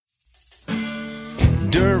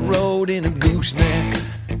dirt road in a gooseneck,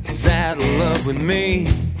 saddle up with me.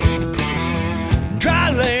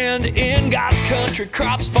 Dry land in God's country,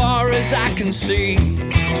 crops far as I can see.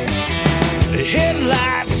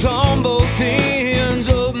 Headlights on both ends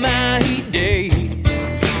of my heat day.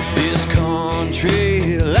 This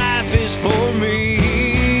country life is for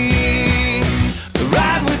me.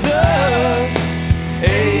 Ride with us,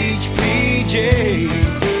 HPJ.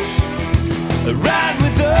 Ride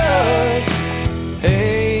with us,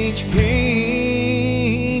 HPJ.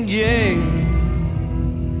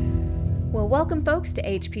 Well, welcome folks to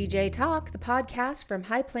HPJ Talk, the podcast from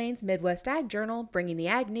High Plains Midwest Ag Journal, bringing the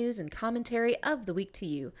ag news and commentary of the week to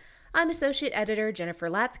you. I'm Associate Editor Jennifer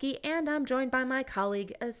Latsky, and I'm joined by my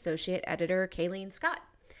colleague, Associate Editor Kayleen Scott.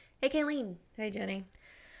 Hey, Kayleen. Hey, Jenny.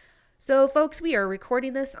 So, folks, we are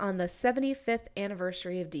recording this on the 75th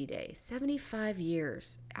anniversary of D-Day. 75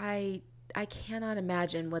 years. I cannot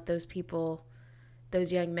imagine what those people,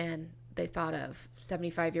 those young men, they thought of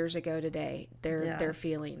 75 years ago today, their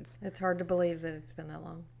feelings. It's hard to believe that it's been that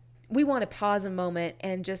long. We want to pause a moment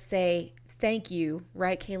and just say thank you,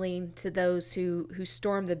 right, Kayleen, to those who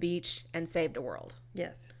stormed the beach and saved the world.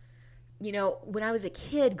 Yes. You know, when I was a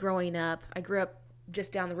kid growing up, I grew up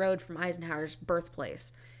just down the road from Eisenhower's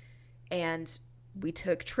birthplace. And we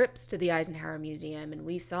took trips to the Eisenhower Museum and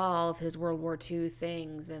we saw all of his World War II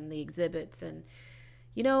things and the exhibits. And,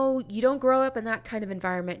 you know, you don't grow up in that kind of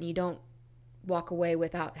environment and you don't walk away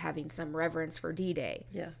without having some reverence for D-Day.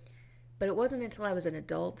 Yeah. But it wasn't until I was an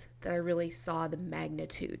adult that I really saw the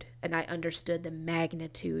magnitude and I understood the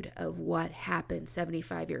magnitude of what happened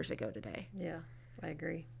 75 years ago today. Yeah, I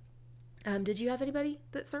agree. Did you have anybody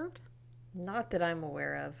that served? Not that I'm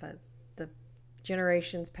aware of. The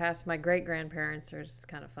generations past my great-grandparents are just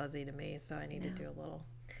kind of fuzzy to me, so I need to do a little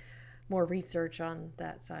more research on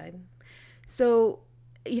that side. So,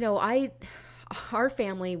 you know, our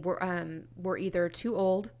family were either too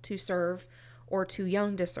old to serve or too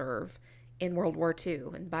young to serve in World War II.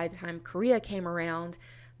 And by the time Korea came around,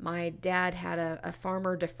 my dad had a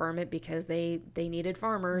farmer deferment because they needed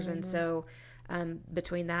farmers. Mm-hmm. And so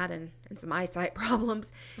between that and some eyesight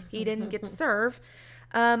problems, he didn't get to serve.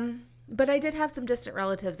 But I did have some distant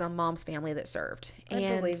relatives on Mom's family that served.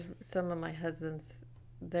 I believe some of my husband's,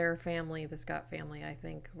 their family, the Scott family, I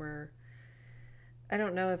think were, I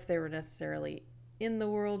don't know if they were necessarily in the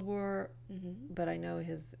World War, mm-hmm. but I know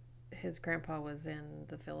his grandpa was in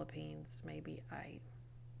the Philippines. Maybe I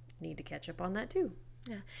need to catch up on that too.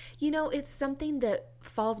 Yeah. You know, it's something that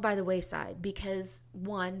falls by the wayside because,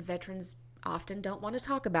 one, veterans often don't want to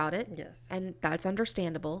talk about it. Yes. And that's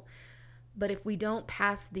understandable. But if we don't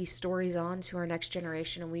pass these stories on to our next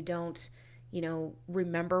generation and we don't, you know,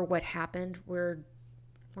 remember what happened, we're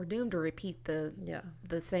doomed to repeat the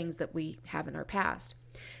things that we have in our past.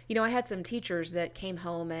 You know, I had some teachers that came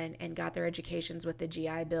home and got their educations with the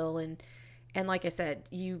GI Bill. And like I said,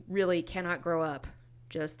 you really cannot grow up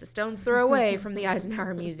just a stone's throw away from the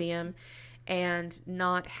Eisenhower Museum and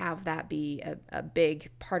not have that be a big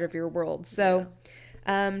part of your world. So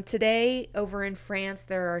today over in France,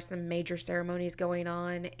 there are some major ceremonies going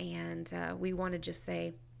on. And we want to just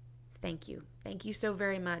say thank you. Thank you so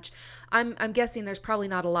very much. I'm guessing there's probably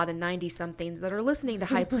not a lot of 90-somethings that are listening to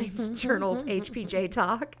High Plains Journal's HPJ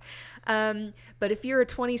Talk. But if you're a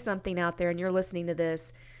 20-something out there and you're listening to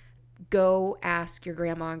this, go ask your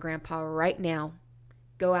grandma and grandpa right now.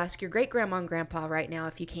 Go ask your great-grandma and grandpa right now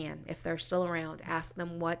if you can, if they're still around. Ask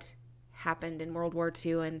them what happened in World War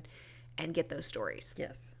II and get those stories.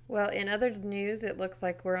 Yes. Well, in other news, it looks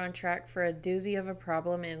like we're on track for a doozy of a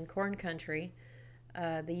problem in corn country.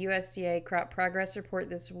 The USDA crop progress report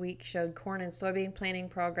this week showed corn and soybean planting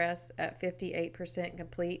progress at 58%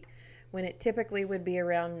 complete, when it typically would be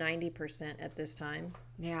around 90% at this time.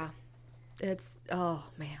 Yeah. Oh,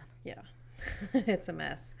 man. Yeah. It's a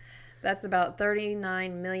mess. That's about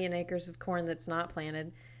 39 million acres of corn that's not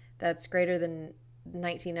planted. That's greater than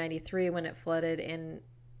 1993 when it flooded, and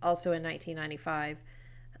also in 1995.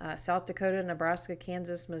 South Dakota, Nebraska,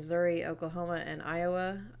 Kansas, Missouri, Oklahoma, and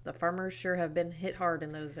Iowa, the farmers sure have been hit hard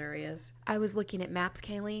in those areas. I was looking at maps,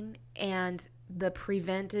 Kayleen, and the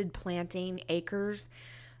prevented planting acres,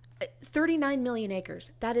 39 million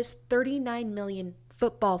acres. That is 39 million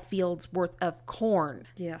football fields worth of corn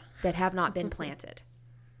that have not been planted.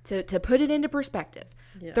 To put it into perspective,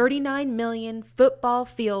 39 million football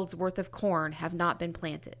fields worth of corn have not been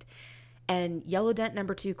planted. And Yellow Dent No.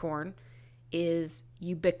 2 corn is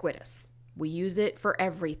ubiquitous. We use it for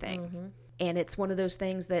everything. Mm-hmm. And it's one of those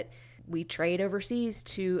things that we trade overseas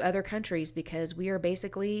to other countries because we are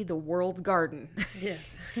basically the world's garden.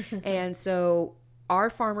 Yes. And so our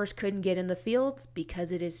farmers couldn't get in the fields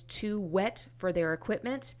because it is too wet for their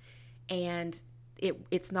equipment, and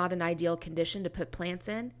it's not an ideal condition to put plants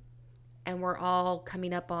in. And we're all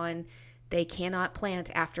coming up on they cannot plant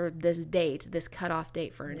after this date, this cutoff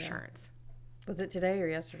date for insurance. Was it today or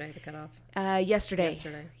yesterday, the cutoff? Yesterday.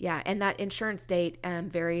 Yeah, and that insurance date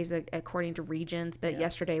varies according to regions, but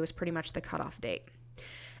yesterday was pretty much the cutoff date.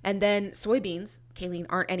 And then soybeans, Kayleen,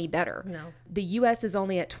 aren't any better. No. The U.S. is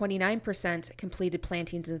only at 29% completed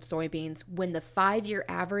plantings of soybeans when the 5-year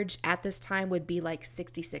average at this time would be like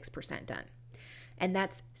 66% done. And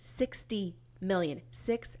that's 60 million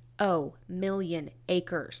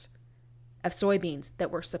acres of soybeans that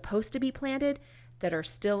were supposed to be planted that are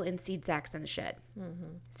still in seed sacks in the shed.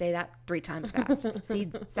 Mm-hmm. Say that 3 times fast.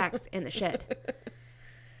 Seed sacks in the shed.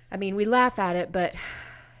 I mean, we laugh at it, but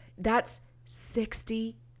that's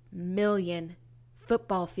 60 million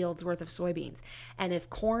football fields worth of soybeans. And if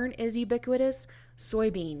corn is ubiquitous,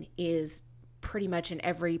 soybean is pretty much in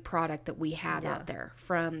every product that we have out there,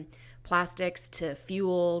 from plastics to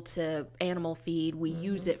fuel to animal feed. We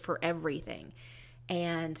use it for everything.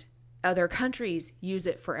 And other countries use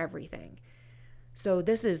it for everything. So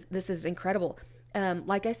this is incredible.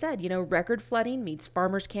 Like I said, record flooding means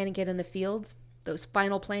farmers can't get in the fields. Those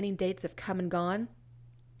final planting dates have come and gone.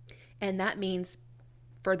 And that means,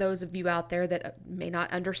 for those of you out there that may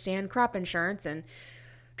not understand crop insurance, and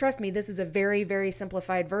trust me, this is a very, very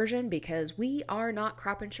simplified version because we are not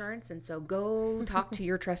crop insurance, and so go talk to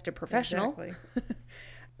your trusted professional. Exactly.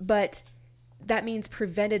 But that means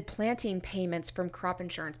prevented planting payments from crop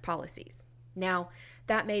insurance policies. Now,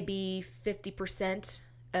 that may be 50%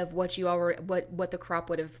 of what you already what the crop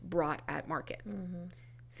would have brought at market.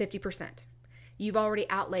 50%. You've already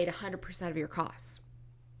outlaid 100% of your costs.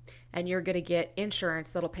 And you're going to get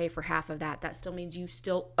insurance that'll pay for half of that. That still means you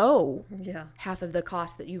still owe half of the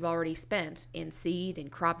cost that you've already spent in seed and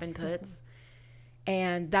crop inputs.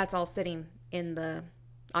 And that's all sitting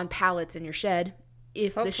on pallets in your shed.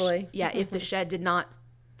 Hopefully. If the shed did not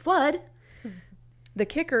flood. The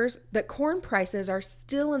kickers, that corn prices are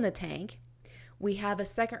still in the tank. We have a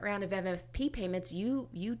second round of MFP payments. You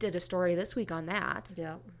did a story this week on that.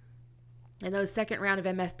 Yeah. And those second round of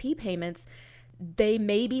MFP payments, they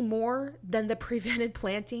may be more than the prevented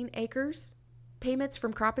planting acres payments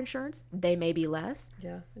from crop insurance. They may be less.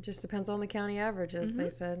 Yeah, it just depends on the county average, as they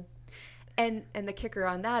said. And the kicker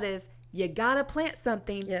on that is you got to plant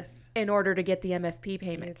something in order to get the MFP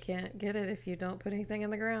payment. You can't get it if you don't put anything in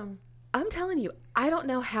the ground. I'm telling you, I don't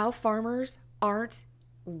know how farmers aren't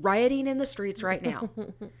rioting in the streets right now.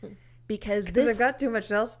 Because they've got too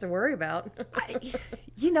much else to worry about.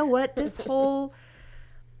 You know what? This whole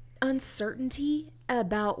uncertainty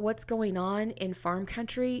about what's going on in farm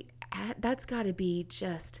country, that's got to be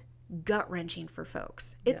just gut-wrenching for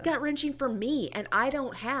folks. It's gut-wrenching for me, and I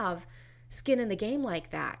don't have skin in the game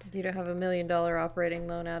like that. You don't have $1 million operating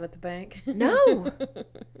loan out at the bank? No.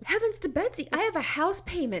 Heavens to Betsy, I have a house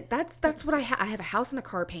payment. That's what I have. I have a house and a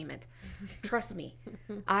car payment. Trust me.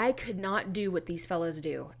 I could not do what these fellas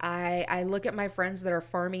do. I look at my friends that are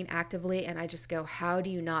farming actively, and I just go, how do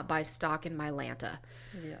you not buy stock in Mylanta?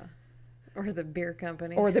 Yeah. Or the beer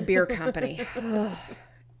company.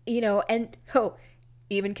 And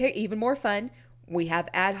even more fun, we have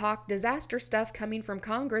ad hoc disaster stuff coming from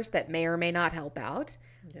Congress that may or may not help out.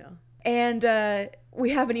 Yeah. And we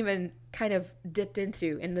haven't even kind of dipped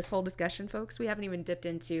into, in this whole discussion, folks, we haven't even dipped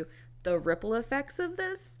into the ripple effects of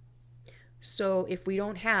this. So if we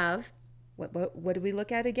don't have, what do we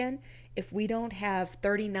look at again? If we don't have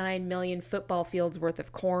 39 million football fields worth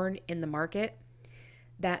of corn in the market,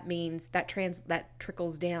 that means that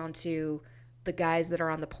trickles down to the guys that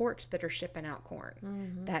are on the porch that are shipping out corn.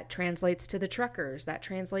 Mm-hmm. That translates to the truckers. That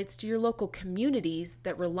translates to your local communities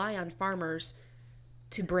that rely on farmers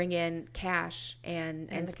to bring in cash and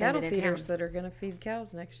the spend cattle it in feeders town. that are going to feed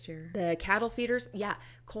cows next year. The cattle feeders,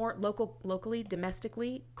 corn locally,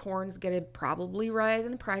 domestically, corn's going to probably rise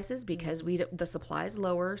in prices because the supply's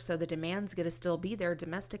lower, so the demand's going to still be there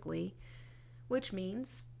domestically, which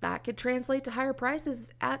means that could translate to higher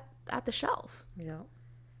prices at the shelf. Yeah.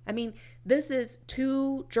 I mean, this is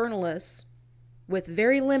 2 journalists with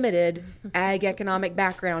very limited ag economic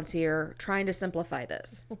backgrounds here trying to simplify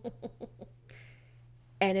this.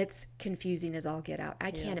 And it's confusing as all get out.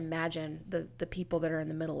 I can't imagine the people that are in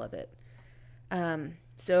the middle of it.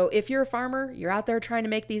 So if you're a farmer, you're out there trying to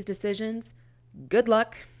make these decisions, good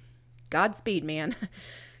luck. Godspeed, man.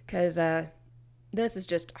 Because this is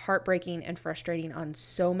just heartbreaking and frustrating on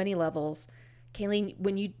so many levels. Kayleen,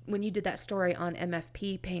 when you did that story on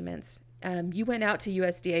MFP payments, you went out to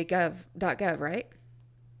USDA.gov, right?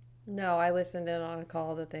 No, I listened in on a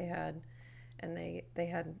call that they had. and they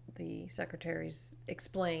had the secretaries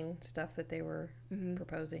explain stuff that they were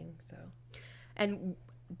proposing. So, and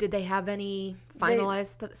did they have any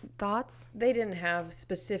finalized thoughts? They didn't have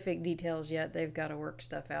specific details yet. They've got to work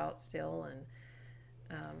stuff out still, and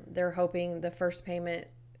they're hoping the first payment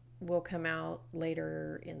will come out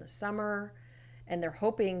later in the summer, and they're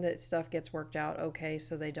hoping that stuff gets worked out okay,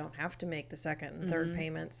 so they don't have to make the second and third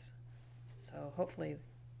payments. So hopefully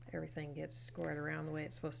everything gets squared around the way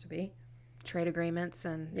it's supposed to be. Trade agreements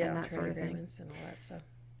and that sort of thing. And all that stuff.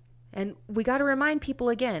 And we got to remind people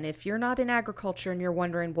again, if you're not in agriculture and you're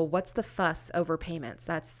wondering, well, what's the fuss over payments?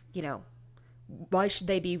 That's, why should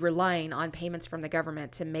they be relying on payments from the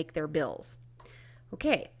government to make their bills?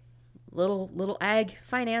 Okay, little ag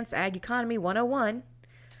finance, ag economy 101.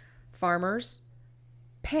 Farmers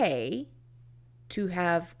pay to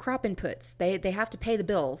have crop inputs. They have to pay the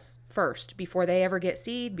bills first before they ever get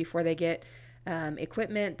seed, before they get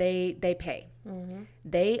equipment. They pay. Mm-hmm.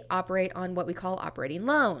 They operate on what we call operating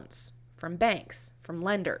loans from banks, from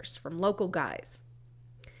lenders, from local guys.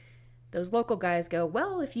 Those local guys go,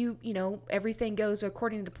 well, if everything goes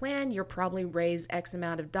according to plan, you'll probably raise X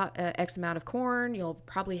amount of corn. You'll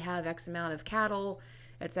probably have X amount of cattle,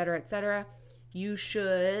 et cetera, et cetera. You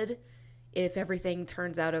should, if everything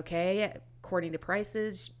turns out okay, according to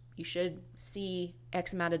prices, you should see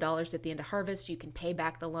X amount of dollars at the end of harvest. You can pay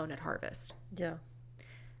back the loan at harvest. Yeah.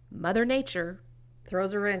 Mother Nature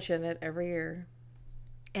throws a wrench in it every year.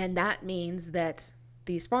 And that means that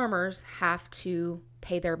these farmers have to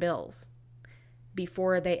pay their bills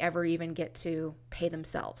before they ever even get to pay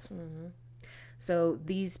themselves. Mm-hmm. So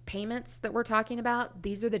these payments that we're talking about,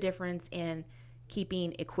 these are the difference in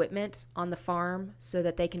keeping equipment on the farm so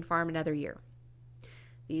that they can farm another year.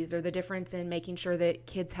 These are the difference in making sure that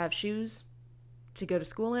kids have shoes to go to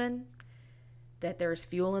school in, that there's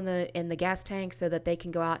fuel in the gas tank so that they can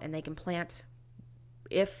go out and they can plant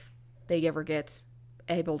if they ever get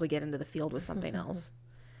able to get into the field with something else.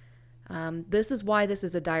 This is why this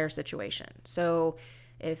is a dire situation. So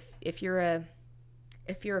if you're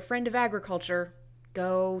a friend of agriculture,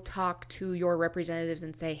 go talk to your representatives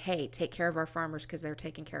and say, hey, take care of our farmers because they're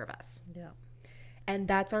taking care of us. Yeah. And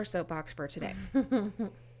that's our soapbox for today.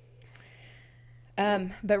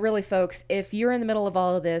 But really, folks, if you're in the middle of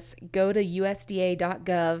all of this, go to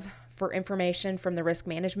USDA.gov for information from the Risk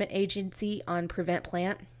Management Agency on prevent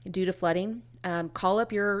plant due to flooding. Call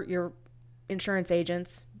up your insurance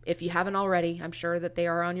agents if you haven't already. I'm sure that they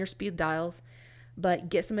are on your speed dials, but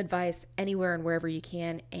get some advice anywhere and wherever you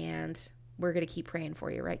can, and we're going to keep praying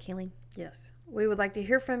for you, right, Kayleen? Yes. We would like to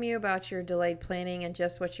hear from you about your delayed planting and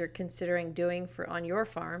just what you're considering doing on your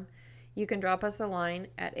farm. You can drop us a line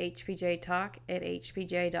at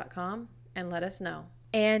hpjtalk@hpj.com and let us know.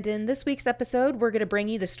 And in this week's episode, we're going to bring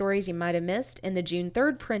you the stories you might have missed in the June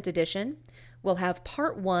 3rd print edition. We'll have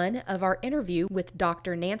part 1 of our interview with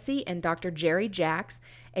Dr. Nancy and Dr. Jerry Jacks,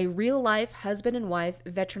 a real-life husband and wife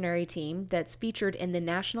veterinary team that's featured in the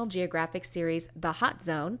National Geographic series The Hot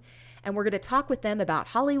Zone. And we're going to talk with them about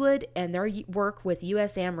Hollywood and their work with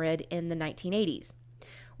US AmRid in the 1980s.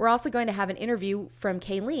 We're also going to have an interview from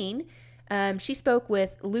Kayleen. She spoke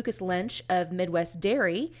with Lucas Lynch of Midwest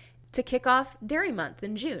Dairy to kick off Dairy Month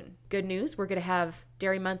in June. Good news, we're going to have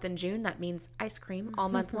Dairy Month in June. That means ice cream all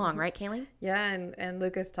month long, right, Kayleen? Yeah, and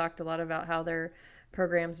Lucas talked a lot about how their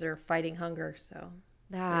programs are fighting hunger. So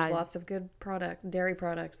there's lots of good dairy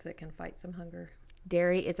products that can fight some hunger.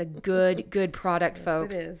 Dairy is a good product, yes,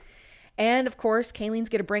 folks. It is. And, of course, Kayleen's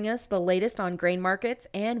going to bring us the latest on grain markets,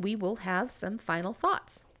 and we will have some final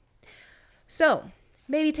thoughts. So,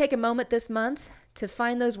 maybe take a moment this month to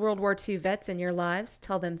find those World War II vets in your lives,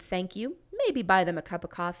 tell them thank you, maybe buy them a cup of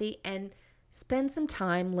coffee, and spend some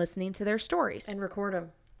time listening to their stories. And record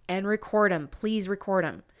them. Please record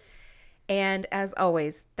them. And, as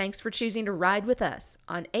always, thanks for choosing to ride with us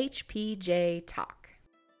on HPJ Talk.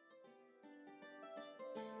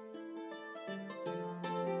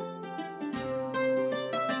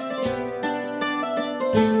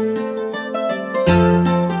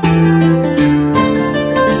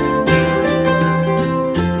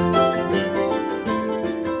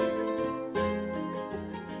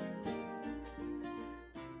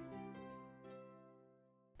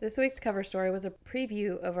 This week's cover story was a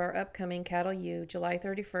preview of our upcoming Cattle U, July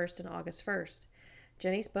 31st and August 1st.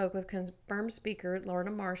 Jenny spoke with confirmed speaker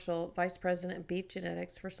Lorna Marshall, Vice President of Beef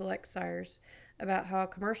Genetics for Select Sires, about how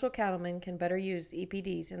commercial cattlemen can better use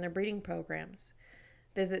EPDs in their breeding programs.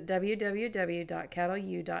 Visit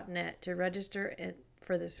www.cattleu.net to register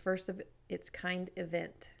for this first-of-its-kind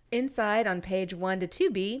event. Inside on page 1 to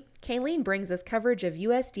 2B, Kayleen brings us coverage of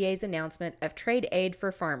USDA's announcement of trade aid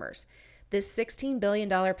for farmers. This $16 billion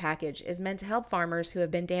package is meant to help farmers who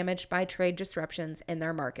have been damaged by trade disruptions in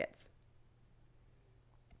their markets.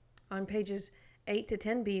 On pages 8 to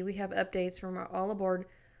 10b, we have updates from our All Aboard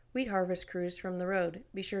wheat harvest crews from the road.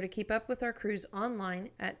 Be sure to keep up with our crews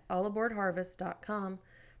online at allaboardharvest.com,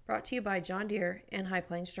 brought to you by John Deere and High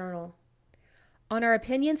Plains Journal. On our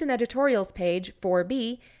opinions and editorials page,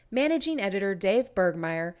 4B, managing editor Dave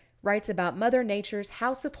Bergmeyer writes about Mother Nature's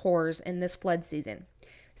house of horrors in this flood season.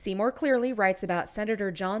 Seymour Clearly writes about Senator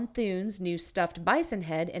John Thune's new stuffed bison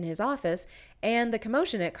head in his office and the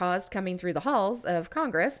commotion it caused coming through the halls of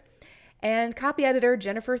Congress. And copy editor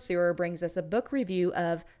Jennifer Thurer brings us a book review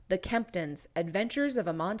of The Kemptons, Adventures of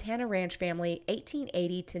a Montana Ranch Family,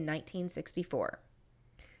 1880 to 1964.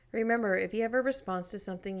 Remember, if you have a response to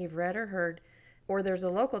something you've read or heard, or there's a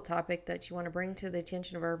local topic that you want to bring to the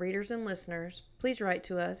attention of our readers and listeners, please write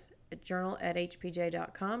to us at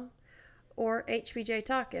journal@hpj.com or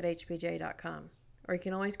hpjtalk@hpj.com. Or you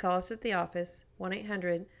can always call us at the office,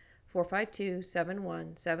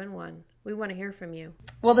 1-800-452-7171. We want to hear from you.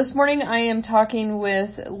 Well, this morning I am talking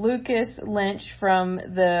with Lucas Lynch from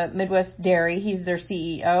the Midwest Dairy. He's their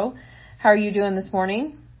CEO. How are you doing this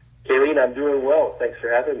morning? Kayleen, I'm doing well. Thanks for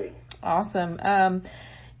having me. Awesome.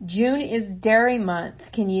 June is Dairy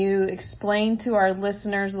Month. Can you explain to our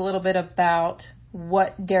listeners a little bit about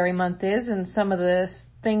what Dairy Month is and some of the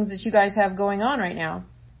things that you guys have going on right now?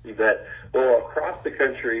 You bet. Well, across the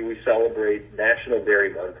country, we celebrate National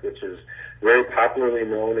Dairy Month, which is very popularly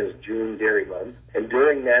known as June Dairy Month. And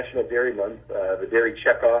during National Dairy Month, the Dairy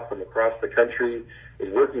Checkoff from across the country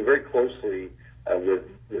is working very closely with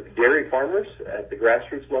dairy farmers at the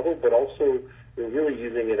grassroots level, but also we're really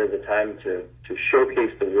using it as a time to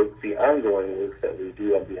showcase the ongoing work that we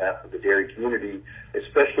do on behalf of the dairy community,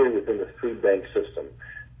 especially within the food bank system.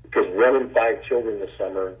 Because 1 in 5 children this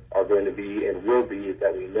summer are going to be and will be,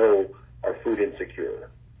 that we know, are food insecure.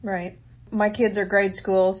 Right. My kids are grade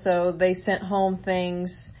school, so they sent home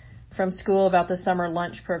things from school about the summer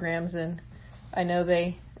lunch programs, and I know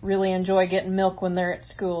they really enjoy getting milk when they're at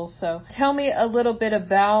school. So tell me a little bit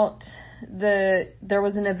about there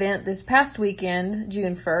was an event this past weekend,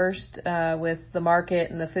 June 1st, with the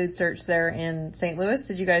market and the food search there in St. Louis.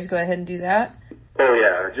 Did you guys go ahead and do that? Oh,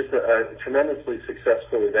 yeah. Just a tremendously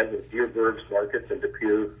successful event with Deerberg's Markets in De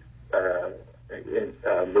Pere, in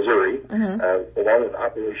Missouri, along with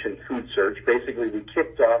Operation Food Search. Basically, we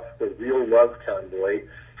kicked off the Real Love Convoy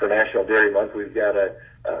for National Dairy Month. We've got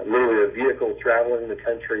literally a vehicle traveling the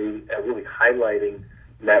country, really highlighting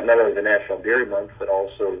not only the National Dairy Month, but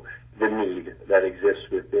also the need that exists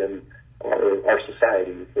within our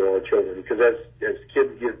society for our children. Because as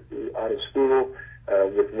kids get out of school,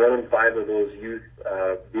 with 1 in 5 of those youth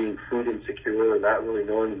being food insecure and not really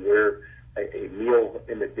knowing where a meal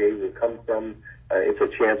in the day will come from, it's a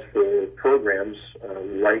chance for programs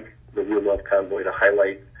like the Real Love Convoy to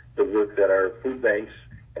highlight the work that our food banks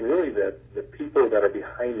and really the people that are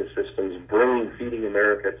behind the systems bringing Feeding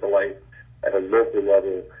America to life at a local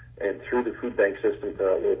level and through the food bank system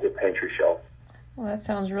to a local pantry shelf. Well, that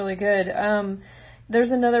sounds really good.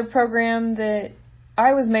 There's another program that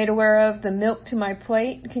I was made aware of, the Milk to My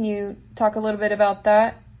Plate. Can you talk a little bit about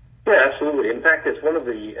that? Yeah, absolutely. In fact, it's one of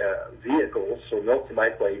the vehicles. So Milk to My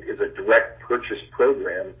Plate is a direct purchase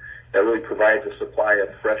program that really provides a supply of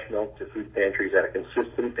fresh milk to food pantries at a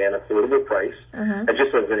consistent and affordable price. And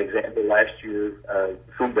just as an example, last year,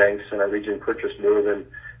 food banks in our region purchased more than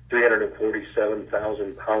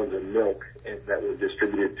 347,000 pounds of milk that were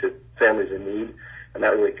distributed to families in need, and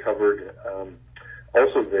that really covered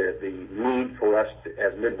also the need for us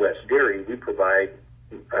as Midwest Dairy. We provide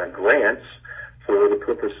grants for the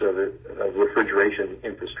purpose of refrigeration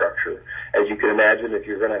infrastructure. As you can imagine, if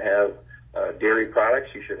you're going to have dairy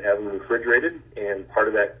products, you should have them refrigerated, and part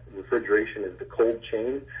of that refrigeration is the cold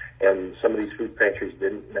chain, and some of these food pantries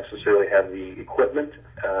didn't necessarily have the equipment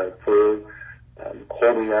for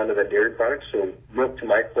holding on to that dairy product. So Milk to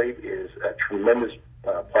My Plate is a tremendous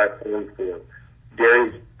platform for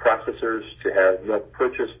dairy processors to have milk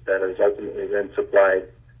purchased that is ultimately then supplied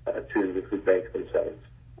to the food banks themselves.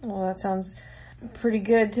 Well, that sounds pretty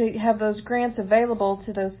good to have those grants available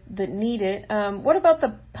to those that need it. What about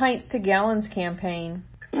the Pints to Gallons campaign?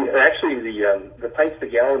 Yeah, actually, the Pints to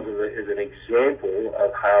Gallons is an example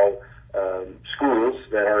of how schools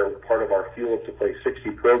that are part of our Fuel Up to Play 60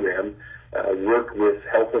 program work with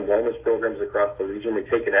health and wellness programs across the region. They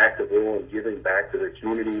take an active role in giving back to their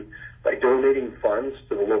community by donating funds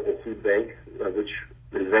to the local food bank, which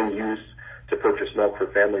is then used to purchase milk for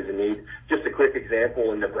families in need. Just a quick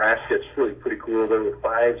example, in Nebraska, it's really pretty cool. There were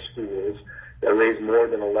 5 schools that raised more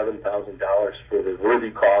than $11,000 for the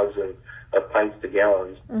worthy cause of Pints to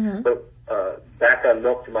Gallons. But back on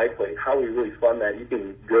Milk to My Plate, how we really fund that, you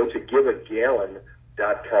can go to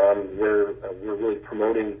giveagallon.com where we're really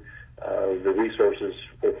promoting the resources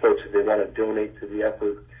for folks if they want to donate to the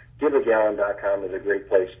effort. Giveagallon.com is a great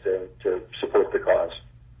place to support the cause.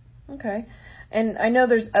 Okay. And I know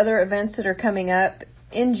there's other events that are coming up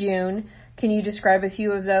in June. Can you describe a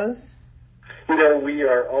few of those? We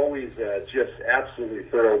are always just absolutely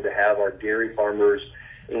thrilled to have our dairy farmers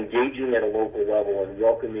engaging at a local level and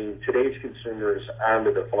welcoming today's consumers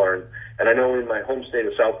onto the farm. And I know in my home state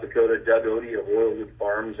of South Dakota, Doug Odie of Royalwood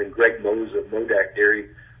Farms and Greg Mose of Modak Dairy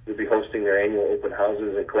will be hosting their annual open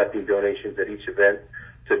houses and collecting donations at each event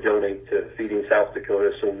to donate to Feeding South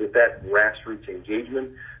Dakota. So with that grassroots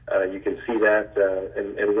engagement, you can see that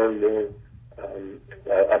and learn more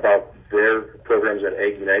about their programs at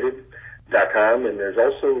AgUnited.com. And there's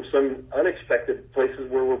also some unexpected places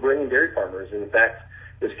where we're bringing dairy farmers. In fact,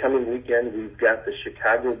 this coming weekend, we've got the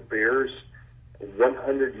Chicago Bears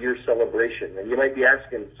 100-year celebration. And you might be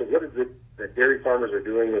asking, so what is it that dairy farmers are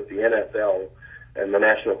doing with the NFL and the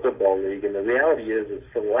National Football League? And the reality is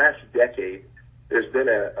for the last decade, there's been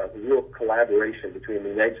a real collaboration between the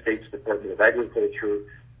United States Department of Agriculture,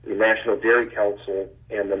 the National Dairy Council,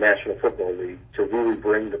 and the National Football League to really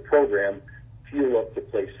bring the program Fuel Up to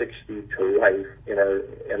Play 60 to life in our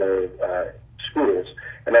schools.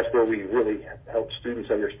 And that's where we really help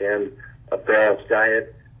students understand a balanced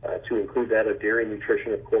diet, to include that of dairy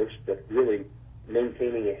nutrition, of course, but really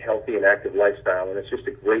maintaining a healthy and active lifestyle. And it's just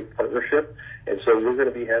a great partnership. And so we're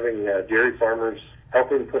going to be having dairy farmers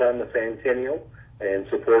helping put on the Centennial and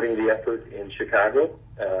supporting the effort in Chicago.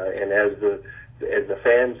 And as the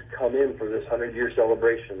fans come in for this 100-year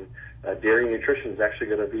celebration, dairy nutrition is actually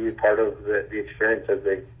going to be a part of the experience as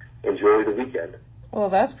they enjoy the weekend. Well,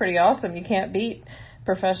 that's pretty awesome. You can't beat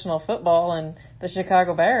professional football and the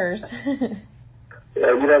Chicago Bears.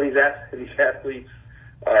 These athletes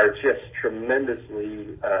are just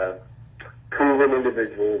tremendously proven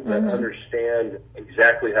individuals that understand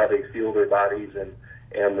exactly how they feel their bodies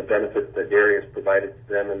and the benefits that dairy has provided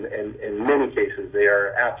to them. And in many cases, they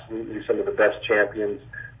are absolutely some of the best champions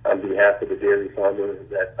on behalf of the dairy farmer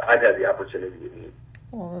that I've had the opportunity to meet.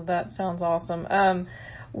 Well, that sounds awesome.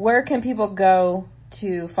 Where can people go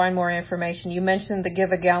to find more information? You mentioned the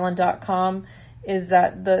giveagallon.com. Is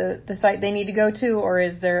that the site they need to go to, or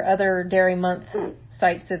is there other Dairy Month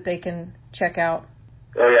sites that they can check out?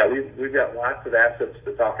 Oh, yeah, we've got lots of assets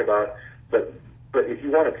to talk about, but if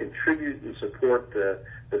you want to contribute and support the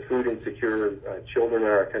food insecure children in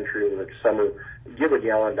our country over the summer,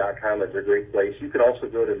 giveagallon.com is a great place. You can also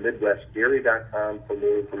go to MidwestDairy.com for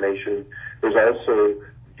more information. There's also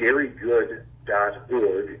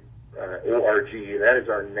dairygood.org, O-R-G. That is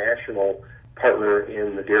our national partner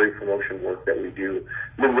in the dairy promotion work that we do.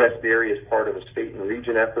 Midwest Dairy is part of a state and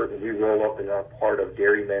region effort, and we roll up and are part of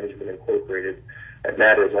Dairy Management Incorporated, and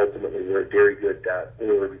that is ultimately where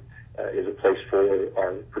dairygood.org is a place for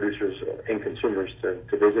our producers and consumers to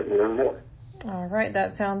visit and learn more. All right,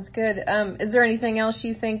 that sounds good. Is there anything else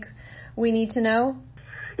you think we need to know?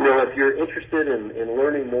 If you're interested in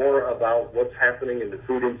learning more about what's happening in the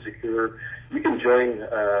food insecure, you can join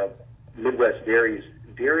Midwest Dairy's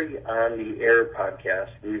Dairy on the Air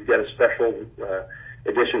podcast. We've got a special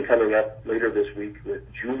edition coming up later this week with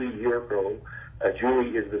Julie Yurko.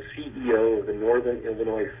 Julie is the CEO of the Northern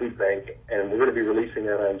Illinois Food Bank, and we're going to be releasing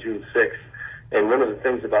that on June 6th. And one of the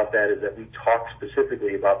things about that is that we talk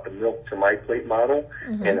specifically about the Milk to My Plate model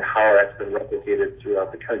and how that's been replicated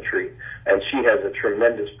throughout the country. And she has a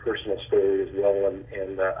tremendous personal story as well,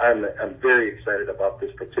 and I'm very excited about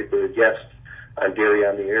this particular guest on Dairy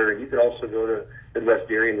on the Air. And you can also go to Midwest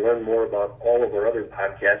Dairy and learn more about all of our other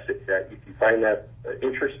podcasts. If you find that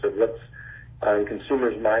interest of what's on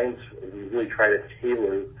consumers' minds, we really try to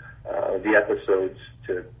tailor the episodes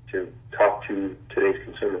to talk to today's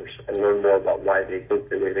consumers and learn more about why they think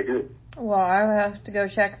the way they do. Well, I'll have to go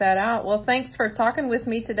check that out. Well, thanks for talking with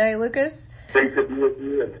me today, Lucas. Great to be with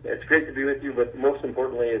you. It's great to be with you, but most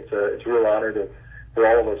importantly, it's a real honor for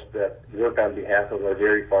all of us that work on behalf of our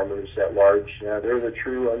dairy farmers at large. They're the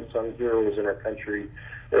true unsung heroes in our country.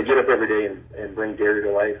 They get up every day and bring dairy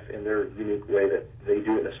to life in their unique way that they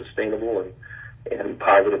do it in a sustainable and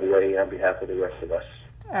positive way on behalf of the rest of us.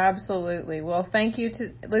 Absolutely. Well, thank you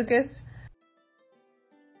to Lucas.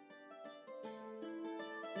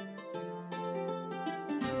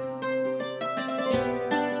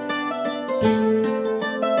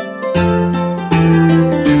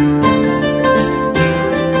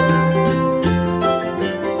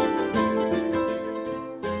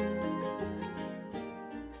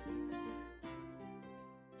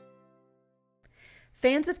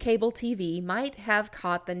 Fans of cable TV might have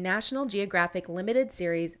caught the National Geographic limited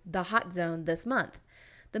series The Hot Zone this month.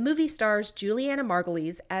 The movie stars Juliana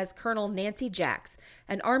Margulies as Colonel Nancy Jacks,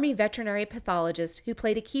 an Army veterinary pathologist who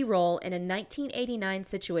played a key role in a 1989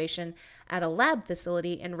 situation at a lab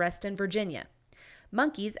facility in Reston, Virginia.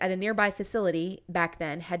 Monkeys at a nearby facility back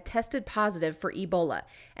then had tested positive for Ebola,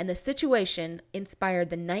 and the situation inspired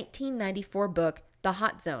the 1994 book The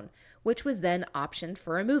Hot Zone, which was then optioned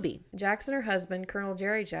for a movie. Jacks and her husband, Colonel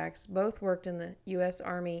Jerry Jacks, both worked in the U.S.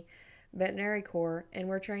 Army Veterinary Corps and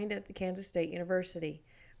were trained at the Kansas State University.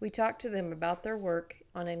 We talked to them about their work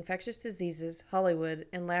on infectious diseases, Hollywood,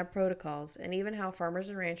 and lab protocols, and even how farmers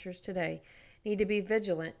and ranchers today need to be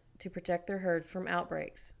vigilant to protect their herds from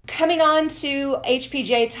outbreaks. Coming on to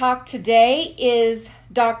HPJ Talk today is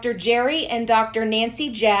Dr. Jerry and Dr.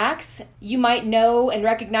 Nancy Jacks. You might know and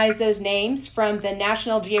recognize those names from the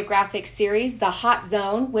National Geographic series, The Hot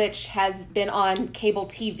Zone, which has been on cable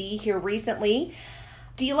TV here recently.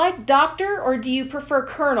 Do you like Doctor or do you prefer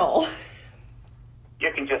Colonel?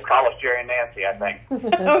 You can just call us Jerry and Nancy, I think.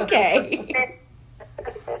 Okay.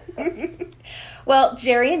 Well,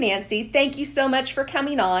 Jerry and Nancy, thank you so much for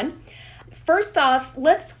coming on. First off,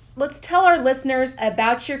 let's tell our listeners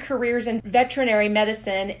about your careers in veterinary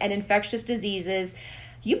medicine and infectious diseases.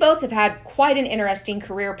 You both have had quite an interesting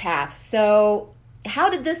career path. So how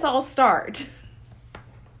did this all start?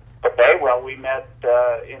 Okay, well, we met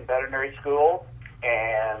in veterinary school,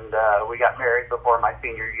 and we got married before my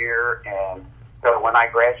senior year, and so when I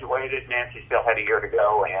graduated, Nancy still had a year to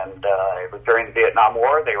go, and it was during the Vietnam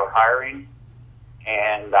War. They were hiring,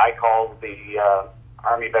 and I called the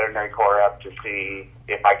Army Veterinary Corps up to see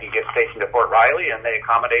if I could get stationed at Fort Riley, and they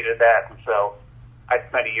accommodated that. And so I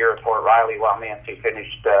spent a year at Fort Riley while Nancy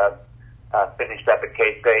finished up at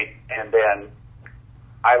K-State, and then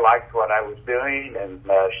I liked what I was doing, and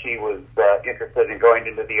she was interested in going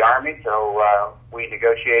into the Army, so we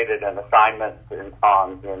negotiated an assignment in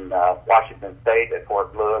Washington State at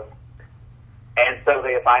Fort Lewis. And so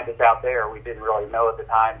they assigned us out there. We didn't really know at the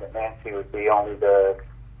time that Nancy would be only the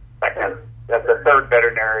third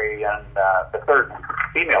veterinarian, the third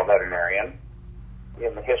female veterinarian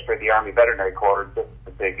in the history of the Army Veterinary Corps. Just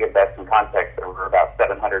to give that some context, there were about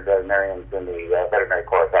 700 veterinarians in the veterinary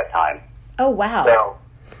corps at that time. Oh, wow. So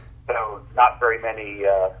not very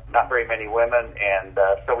many women, and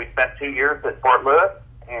so we spent 2 years at Fort Lewis,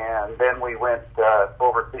 and then we went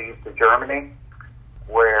overseas to Germany,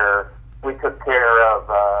 where we took care of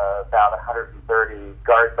about 130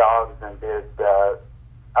 guard dogs and did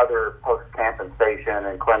other post-compensation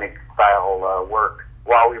and clinic-style work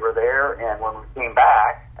while we were there. And when we came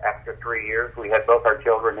back, after 3 years, we had both our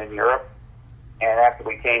children in Europe. And after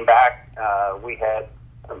we came back, we had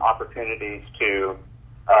some opportunities to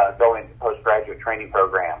go into postgraduate training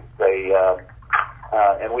programs.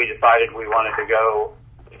 And we decided we wanted to go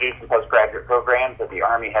to do some postgraduate programs. That the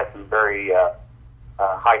Army had some very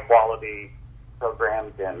high-quality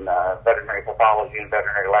programs in veterinary pathology and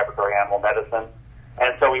veterinary laboratory animal medicine.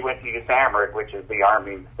 And so we went to USAMRIID, which is the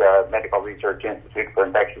Army's Medical Research Institute for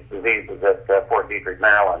Infectious Diseases at Fort Detrick,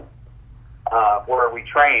 Maryland, where we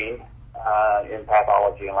trained in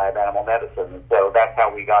pathology and lab animal medicine. And so that's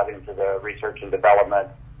how we got into the research and development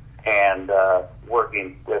and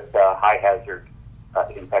working with high-hazard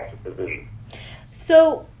infectious disease.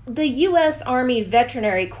 So the U.S. Army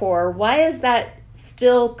Veterinary Corps, why is that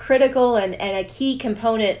still critical and a key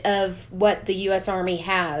component of what the U.S. Army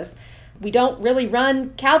has? We don't really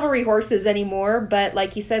run cavalry horses anymore, but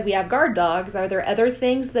like you said, we have guard dogs. Are there other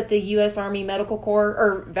things that the U.S. Army Medical Corps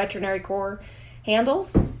or Veterinary Corps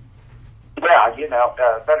handles?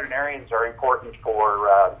 Yeah, veterinarians are important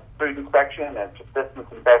for food inspection and subsistence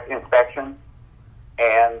inspection.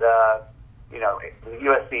 And, the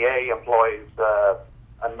USDA employs a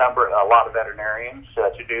lot of veterinarians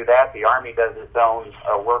to do that. The Army does its own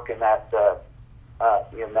work in that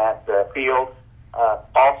field.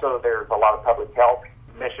 Also, there's a lot of public health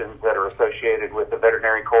missions that are associated with the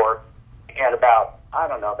Veterinary Corps, and about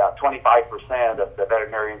 25% of the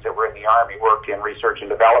veterinarians that were in the Army work in research and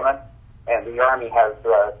development, and the Army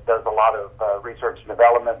does a lot of research and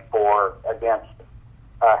development against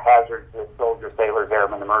hazards that soldiers, sailors,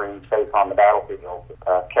 airmen, and Marines face on the battlefield,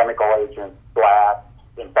 chemical agents, blasts,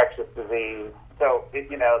 infectious disease. So,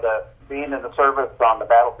 being in the service on the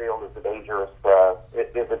battlefield is a dangerous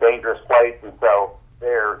place, and so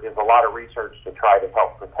there is a lot of research to try to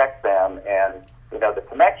help protect them. And the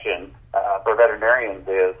connection for veterinarians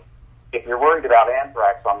is if you're worried about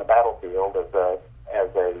anthrax on the battlefield as a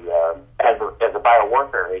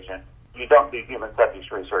biowarfare agent, you don't do human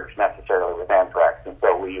subjects research necessarily with anthrax, and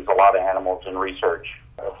so we use a lot of animals in research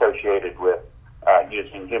associated with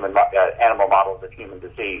using animal models of human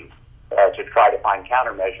disease to try to find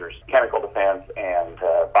countermeasures, chemical defense, and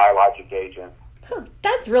biologic agents.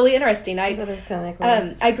 That's really interesting. That is kind of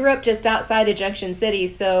cool. I grew up just outside of Junction City,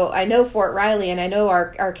 so I know Fort Riley, and I know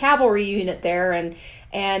our cavalry unit there,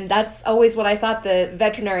 and that's always what I thought the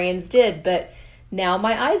veterinarians did, but now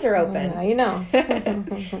my eyes are open. Now you know.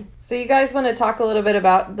 So you guys want to talk a little bit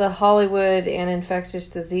about the Hollywood and infectious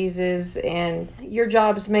diseases, and your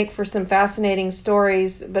jobs make for some fascinating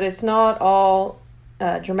stories, but it's not all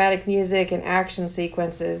dramatic music and action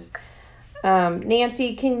sequences.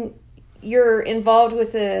 Nancy, you're involved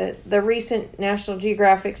with the recent National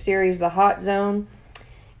Geographic series, The Hot Zone,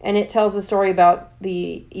 and it tells a story about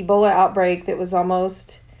the Ebola outbreak that was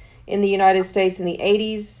almost in the United States in the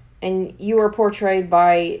 80s, and you were portrayed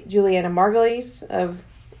by Juliana Margulies of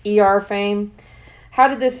ER fame. How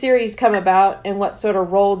did this series come about, and what sort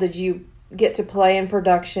of role did you get to play in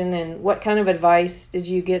production, and what kind of advice did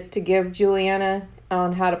you get to give Juliana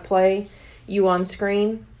on how to play you on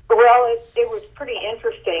screen? Well, it was pretty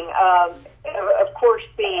interesting. Of course,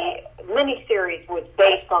 the miniseries was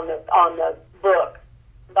based on the book,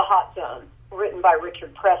 The Hot Zone, written by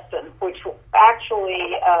Richard Preston, which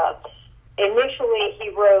actually initially he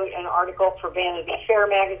wrote an article for Vanity Fair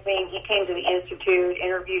magazine. He came to the Institute,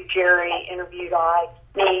 interviewed Jerry, interviewed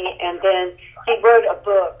me, and then he wrote a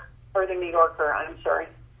book for the New Yorker.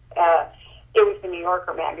 It was the New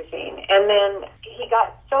Yorker magazine. And then he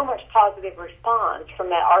got so much positive response from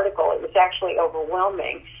that article, it was actually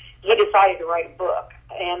overwhelming. He decided to write a book.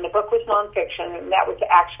 And the book was nonfiction, and that was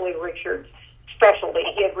actually Richard's specialty.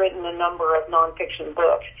 He had written a number of nonfiction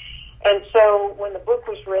books. And so when the book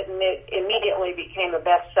was written, it immediately became a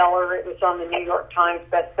bestseller. It was on the New York Times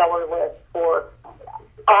bestseller list for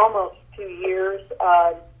almost 2 years,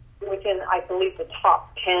 within, I believe, the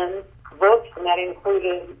top 10 books, and that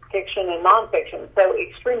included fiction and nonfiction, so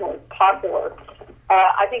extremely popular.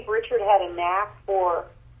 I think Richard had a knack for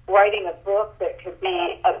writing a book that could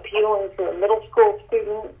be appealing to a middle school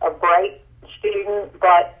student, a bright student,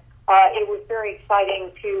 but it was very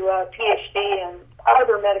exciting to PhD and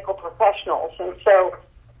other medical professionals. And so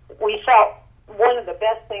we felt one of the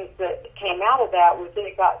best things that came out of that was that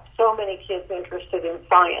it got so many kids interested in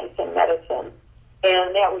science and medicine,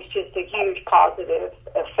 and that was just a huge positive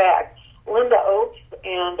effect. Linda Oakes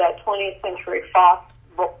and 20th Century Fox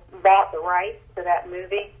bought the rights to that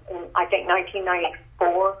movie in, I think, 1993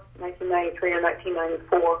 or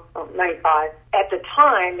 1994, or 95. At the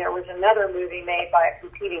time, there was another movie made by a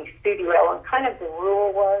competing studio, and kind of the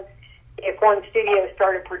rule was if one studio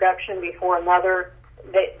started production before another,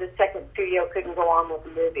 the second studio couldn't go on with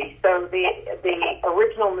the movie. So the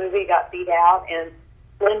original movie got beat out, and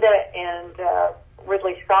Linda and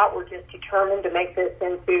Ridley Scott were just determined to make this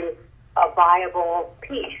into a viable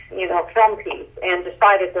piece, film piece, and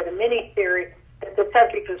decided that a miniseries, that the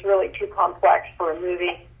subject was really too complex for a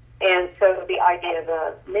movie, and so the idea of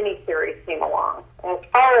a miniseries came along. As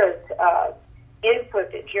far as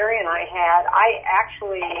input that Jerry and I had,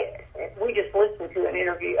 we just listened to an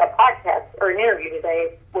interview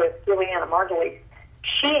today with Juliana Margulies.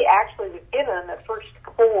 She actually was given the first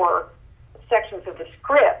 4 sections of the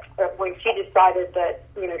script when she decided that,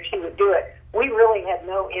 she would do it. We really had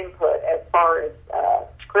no input as far as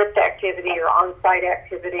script activity or on-site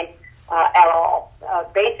activity at all.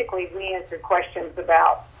 Basically, we answered questions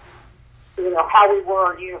about, how we wore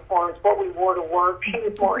our uniforms, what we wore to work. She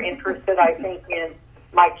was more interested, I think, in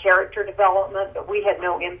my character development, but we had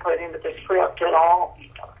no input into the script at all.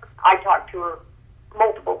 I talked to her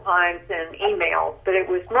multiple times in emails, but it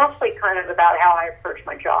was mostly kind of about how I approached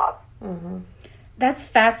my job. Mm-hmm. That's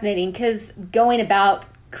fascinating, because going about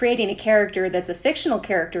creating a character that's a fictional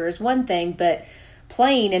character is one thing, but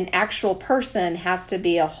playing an actual person has to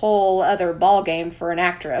be a whole other ballgame for an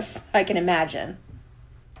actress, I can imagine.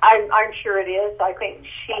 I'm sure it is. I think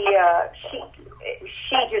she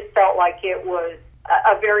just felt like it was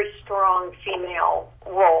a very strong female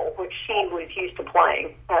role, which she was used to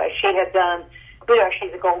playing. She had done,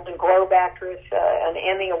 she's a Golden Globe actress, an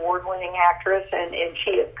Emmy award-winning actress, and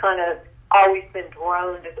she has kind of always been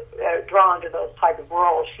drawn to those type of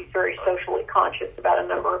roles. She's very socially conscious about a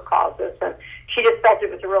number of causes, and she just felt it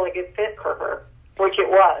was a really good fit for her, which it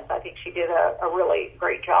was. I think she did a really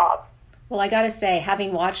great job. Well, I gotta say,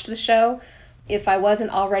 having watched the show, if I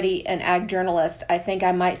wasn't already an ag journalist, I think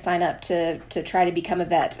I might sign up to try to become a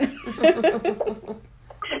vet. It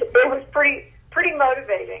was pretty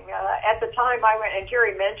motivating. At the time I went, and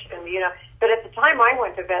Jerry mentioned, but at the time I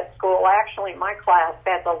went to vet school, actually my class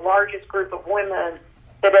had the largest group of women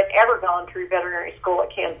that had ever gone through veterinary school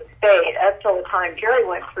at Kansas State. Up till the time Jerry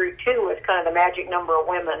went through, 2 was kind of the magic number of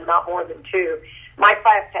women, not more than 2. My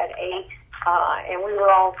class had 8, and we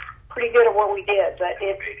were all pretty good at what we did, but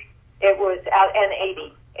it was out, and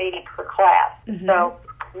 80 per class. Mm-hmm. So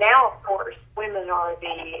now, of course, women are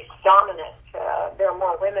the dominant. There are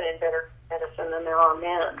more women in veterinary medicine than there are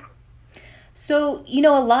men. So, you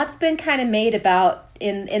know, a lot's been kind of made about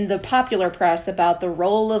in the popular press about the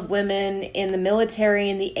role of women in the military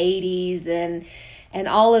in the 80s and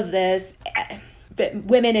all of this,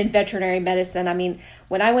 women in veterinary medicine. I mean,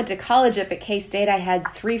 when I went to college up at K-State, I had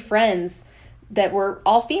 3 friends that were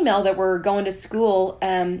all female that were going to school,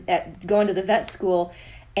 going to the vet school.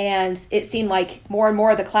 And it seemed like more and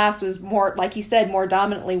more of the class was more, like you said, more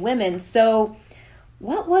dominantly women. So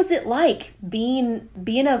what was it like being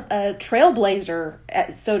a trailblazer,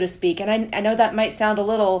 so to speak? And I know that might sound a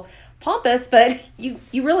little pompous, but you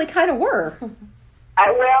really kind of were.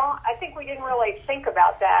 Well, I think we didn't really think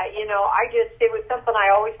about that. You know, it was something I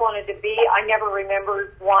always wanted to be. I never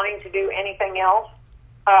remembered wanting to do anything else.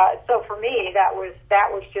 So for me, that was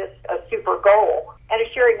just a super goal. And as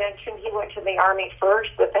Jerry mentioned, he went to the Army first.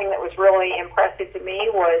 The thing that was really impressive to me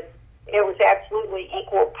was it was absolutely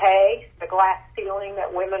equal pay. The glass ceiling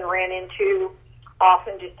that women ran into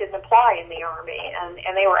often just didn't apply in the Army,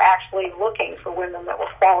 and they were actually looking for women that were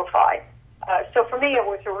qualified. So for me, it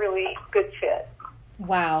was a really good fit.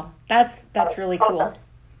 Wow, that's really cool.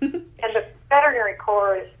 And the veterinary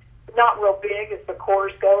corps is not real big as the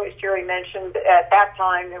corps go. As Jerry mentioned, at that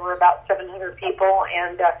time there were about 700 people,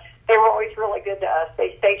 and they were always really good to us.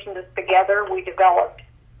 They stationed us together. We developed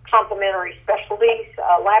complementary specialties.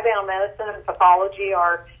 Lab animal medicine and pathology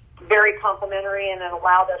are very complementary, and it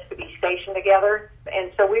allowed us to be stationed together.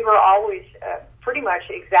 And so we were always pretty much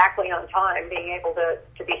exactly on time, being able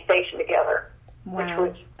to be stationed together.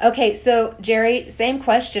 Wow. Okay, so Jerry, same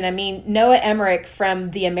question. I mean, Noah Emmerich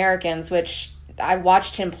from The Americans, which I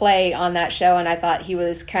watched him play on that show, and I thought he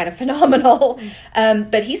was kind of phenomenal.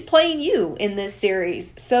 But he's playing you in this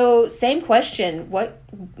series. So same question. What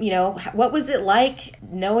was it like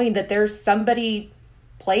knowing that there's somebody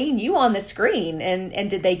playing you on the screen, and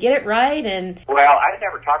did they get it right? And well, I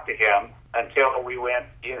never talked to him until we went.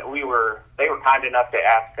 They were kind enough to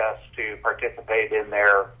ask us to participate in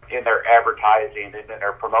their advertising and in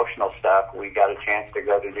their promotional stuff. We got a chance to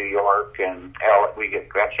go to New York, and we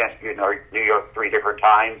got a chance to go to New York 3 different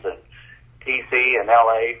times, and DC and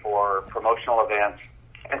LA for promotional events.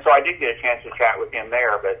 And so I did get a chance to chat with him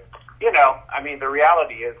there. But I mean, the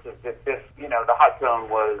reality is that this, the Hot Zone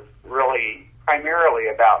was really primarily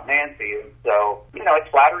about Nancy, and so it's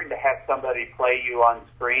flattering to have somebody play you on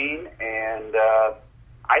screen, and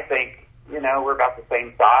I think we're about the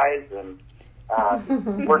same size, and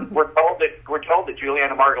we're told that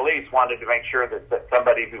Juliana Margulies wanted to make sure that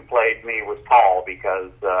somebody who played me was tall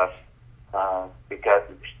because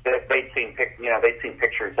they'd seen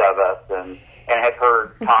pictures of us and had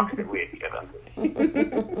heard talks that we had given.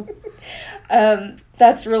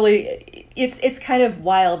 That's really, it's kind of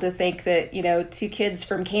wild to think that 2 kids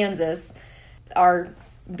from Kansas are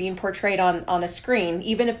being portrayed on a screen,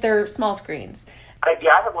 even if they're small screens. I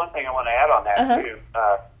have one thing I want to add on that too.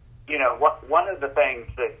 One of the things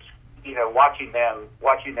that watching them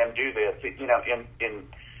do this,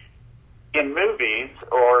 in movies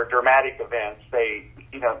or dramatic events, they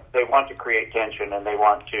want to create tension and they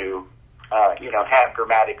want to have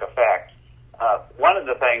dramatic effect. One of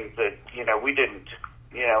the things that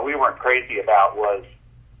we weren't crazy about was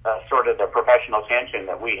sort of the professional tension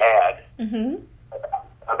that we had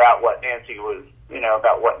about what Nancy was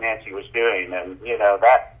doing, and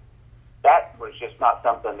that was just not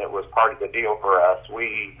something that was part of the deal for us.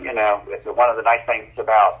 We, one of the nice things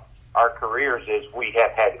about our careers is we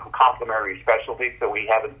have had complementary specialties, so we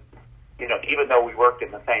haven't, even though we worked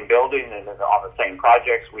in the same building and on the same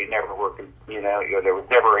projects, we never worked, there was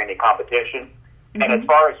never any competition. Mm-hmm. And as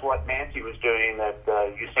far as what Nancy was doing at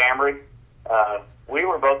USAMRI, we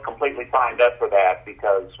were both completely signed up for that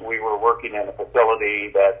because we were working in a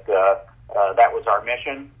facility that was our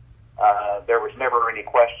mission. There was never any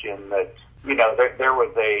question that, there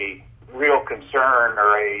was a real concern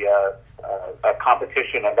or a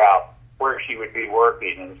competition about where she would be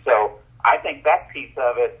working. And so I think that piece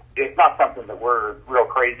of it is not something that we're real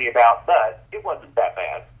crazy about, but it wasn't that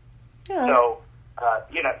bad. Yeah. So,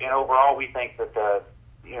 and overall we think that the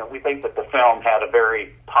film had a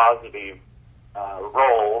very positive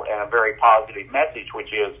role and a very positive message,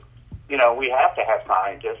 which is, we have to have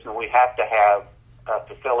scientists and we have to have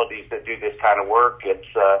facilities that do this kind of work. It's,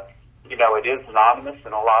 it is anonymous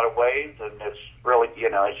in a lot of ways, and it's really,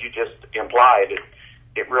 as you just implied,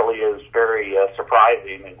 it really is very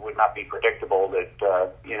surprising. It would not be predictable that,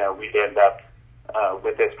 we'd end up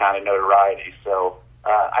with this kind of notoriety. So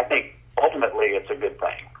I think ultimately it's a good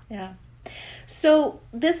thing. Yeah. So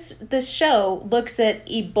this show looks at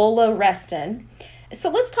Ebola Reston. So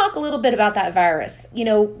let's talk a little bit about that virus.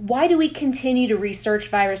 Why do we continue to research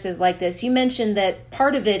viruses like this? You mentioned that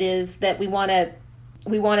part of it is that we want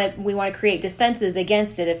to create defenses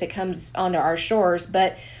against it if it comes onto our shores.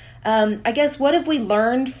 But I guess what have we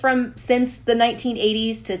learned since the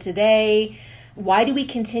 1980s to today? Why do we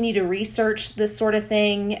continue to research this sort of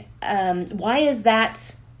thing? Why is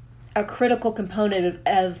that a critical component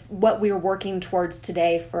of what we're working towards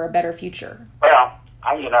today for a better future? Well,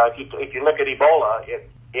 if you look at Ebola,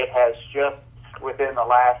 it has just within the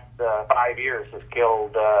last 5 years has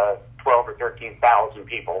killed 12 or 13,000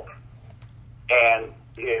 people, and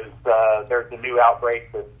there's a new outbreak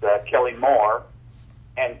that's killing more,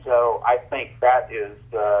 and so I think that is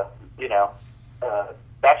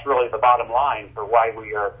that's really the bottom line for why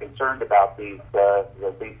we are concerned about these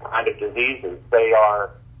kind of diseases. They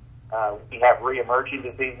are we have reemerging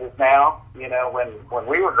diseases now. When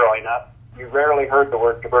we were growing up, you rarely heard the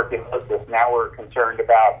word tuberculosis. Now we're concerned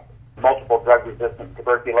about multiple drug-resistant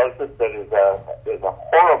tuberculosis that is a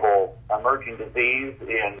horrible emerging disease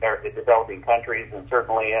in the developing countries and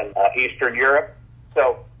certainly in Eastern Europe.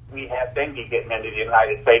 So we have dengue getting into the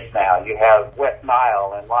United States now. You have West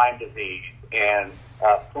Nile and Lyme disease and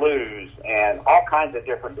flus and all kinds of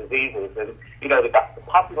different diseases. And, the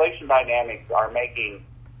population dynamics are making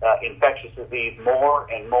infectious disease more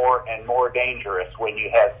and more and more dangerous when you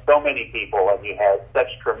have so many people and you have such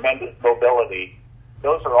tremendous mobility.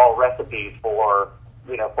 Those are all recipes for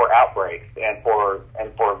outbreaks and for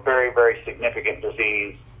very, very significant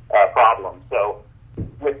disease problems. So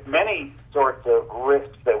with many sorts of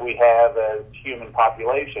risks that we have as human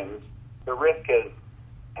populations, the risk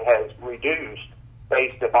has reduced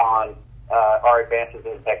based upon our advances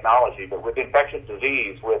in technology. But with infectious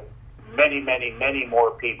disease, with many, many, many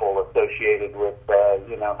more people associated with,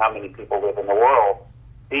 how many people live in the world,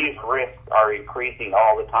 these risks are increasing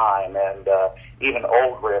all the time, and even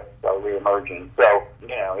old risks are reemerging. So,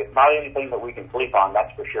 it's not anything that we can sleep on,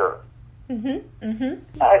 that's for sure. Mm-hmm.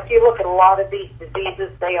 Mm-hmm. If you look at a lot of these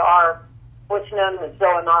diseases, they are what's known as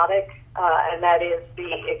zoonotic, and that is the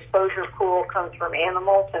exposure pool comes from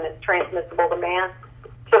animals and it's transmissible to man.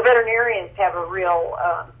 So veterinarians have a real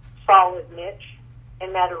solid niche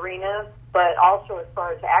in that arena, but also as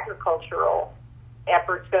far as agricultural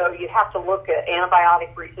efforts go, you have to look at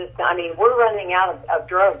antibiotic resistance. I mean, we're running out of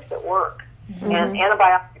drugs that work, mm-hmm. and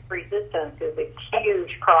antibiotic resistance is a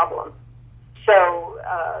huge problem. So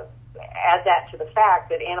add that to the fact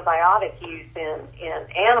that antibiotic use in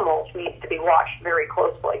animals needs to be watched very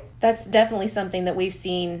closely. That's definitely something that we've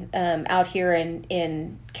seen out here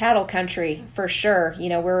in cattle country for sure.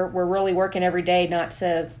 We're really working every day not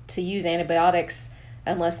to use antibiotics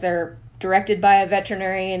unless they're directed by a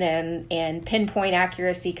veterinarian and pinpoint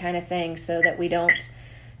accuracy kind of thing, so that we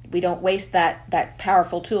don't waste that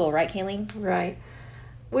powerful tool, right, Kayleen? Right.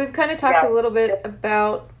 We've kind of talked a little bit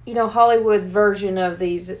about Hollywood's version of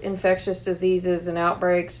these infectious diseases and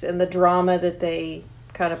outbreaks and the drama that they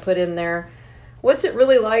kind of put in there. What's it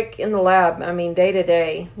really like in the lab? I mean, day to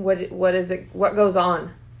day, what is it? What goes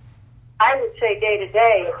on? I would say day to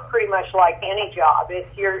day is pretty much like any job.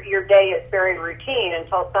 It's your day is very routine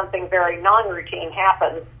until something very non-routine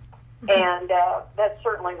happens, and that's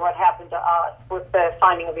certainly what happened to us with the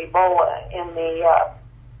finding of Ebola in the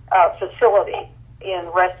facility in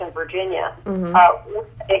Reston, Virginia. Mm-hmm.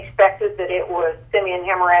 We expected that it was simian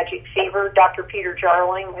hemorrhagic fever. Dr. Peter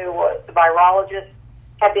Jarling, who was the virologist,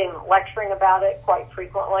 had been lecturing about it quite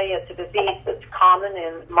frequently. It's a disease that's common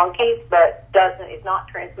in monkeys, but is not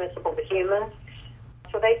transmissible to humans.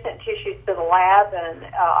 So they sent tissues to the lab, and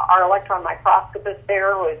our electron microscopist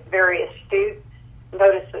there was very astute,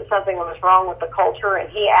 noticed that something was wrong with the culture, and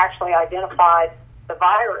he actually identified the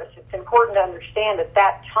virus. It's important to understand at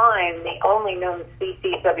that time the only known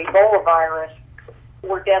species of Ebola virus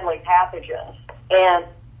were deadly pathogens.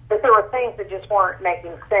 But there were things that just weren't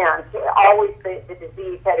making sense. Always the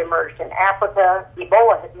disease had emerged in Africa.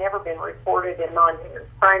 Ebola had never been reported in non-human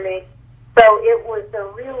primates. So it was a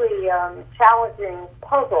really challenging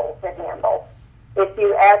puzzle to handle. If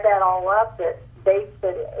you add that all up, that they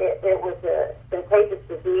said it was a contagious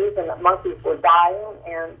disease and that monkeys were dying,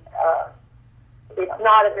 and it's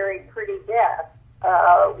not a very pretty death.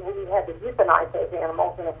 We had to euthanize those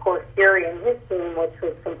animals, and of course Gary and his team, which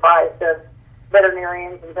was comprised of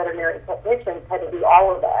veterinarians and veterinary technicians, had to do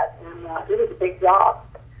all of that, and it was a big job.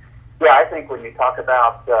 Yeah, I think when you talk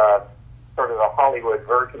about sort of the Hollywood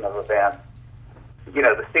version of events,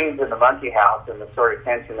 the scenes in the monkey house and the sort of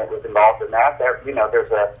tension that was involved in that,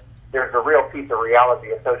 there's a real piece of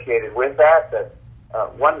reality associated with that. That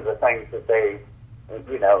one of the things that they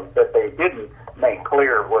didn't make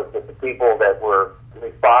clear was that the people that were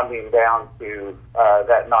responding down to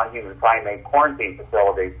that non-human primate quarantine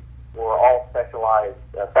facility were all specialized,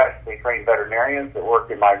 specially trained veterinarians that worked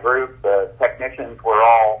in my group. The technicians were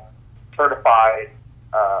all certified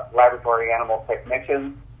laboratory animal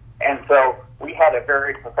technicians. And so we had a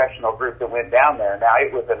very professional group that went down there. Now,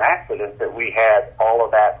 it was an accident that we had all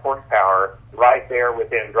of that horsepower right there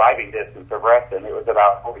within driving distance of Reston. It was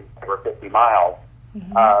about 40 or 50 miles.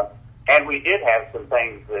 Mm-hmm. And we did have some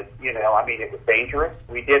things that, it was dangerous.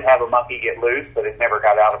 We did have a monkey get loose, but it never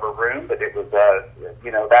got out of her room. But it was,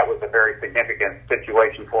 that was a very significant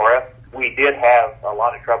situation for us. We did have a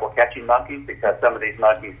lot of trouble catching monkeys because some of these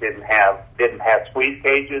monkeys didn't have squeeze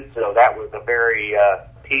cages. So that was a very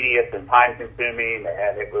tedious and time-consuming,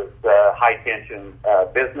 and it was high-tension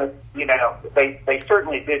business. They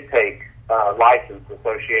certainly did take license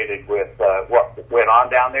associated with what went on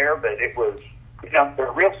down there, but it was,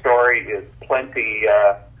 the real story is plenty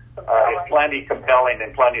compelling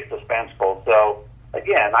and plenty suspenseful. So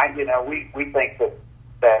again, we think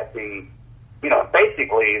that the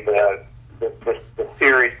basically the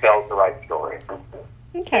series tells the right story.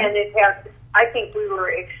 Okay. And I think we were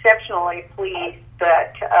exceptionally pleased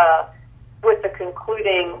that with the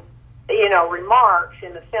concluding, remarks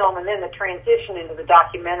in the film and then the transition into the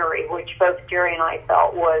documentary, which both Jerry and I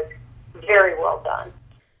felt was very well done.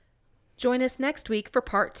 Join us next week for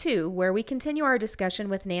part 2, where we continue our discussion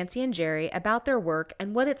with Nancy and Jerry about their work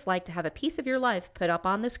and what it's like to have a piece of your life put up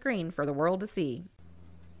on the screen for the world to see.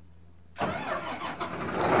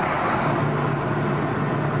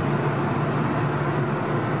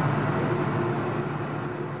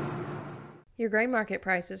 Your grain market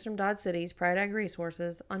prices from Dodge City's Pride Ag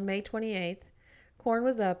Resources on May 28th. Corn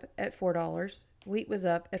was up at $4. Wheat was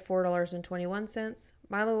up at $4.21,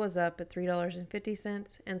 Milo was up at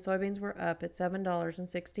 $3.50, and soybeans were up at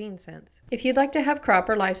 $7.16. If you'd like to have crop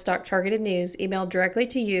or livestock targeted news emailed directly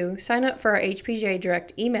to you, sign up for our HPJ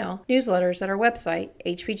Direct email newsletters at our website,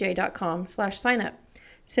 hpj.com/signup.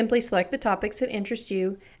 Simply select the topics that interest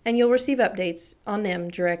you, and you'll receive updates on them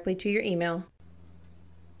directly to your email.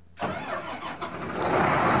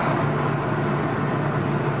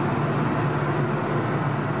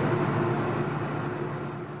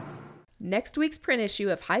 Next week's print issue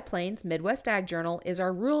of High Plains Midwest Ag Journal is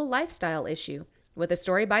our rural lifestyle issue with a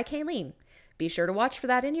story by Kayleen. Be sure to watch for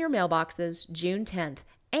that in your mailboxes June 10th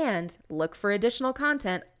and look for additional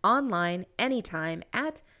content online anytime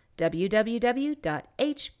at www.hpj.com.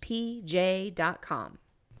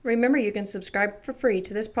 Remember, you can subscribe for free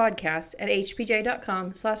to this podcast at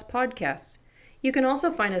hpj.com/podcasts. You can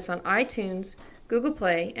also find us on iTunes, Google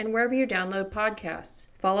Play, and wherever you download podcasts.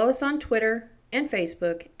 Follow us on Twitter and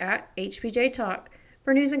Facebook at HPJ Talk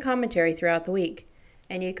for news and commentary throughout the week.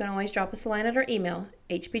 And you can always drop us a line at our email,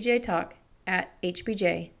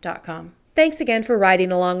 hpjtalk@hpj.com. Thanks again for riding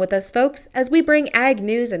along with us, folks, as we bring ag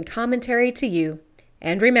news and commentary to you.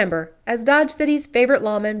 And remember, as Dodge City's favorite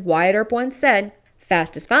lawman Wyatt Earp once said,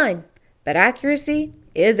 fast is fine, but accuracy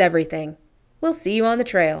is everything. We'll see you on the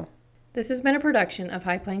trail. This has been a production of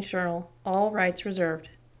High Plains Journal, all rights reserved.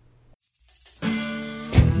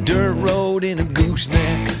 Dirt road in a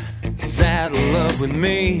gooseneck, saddle up with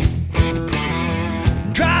me.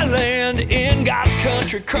 Dry land in God's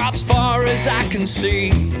country, crops far as I can see.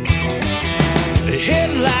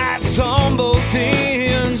 Headlights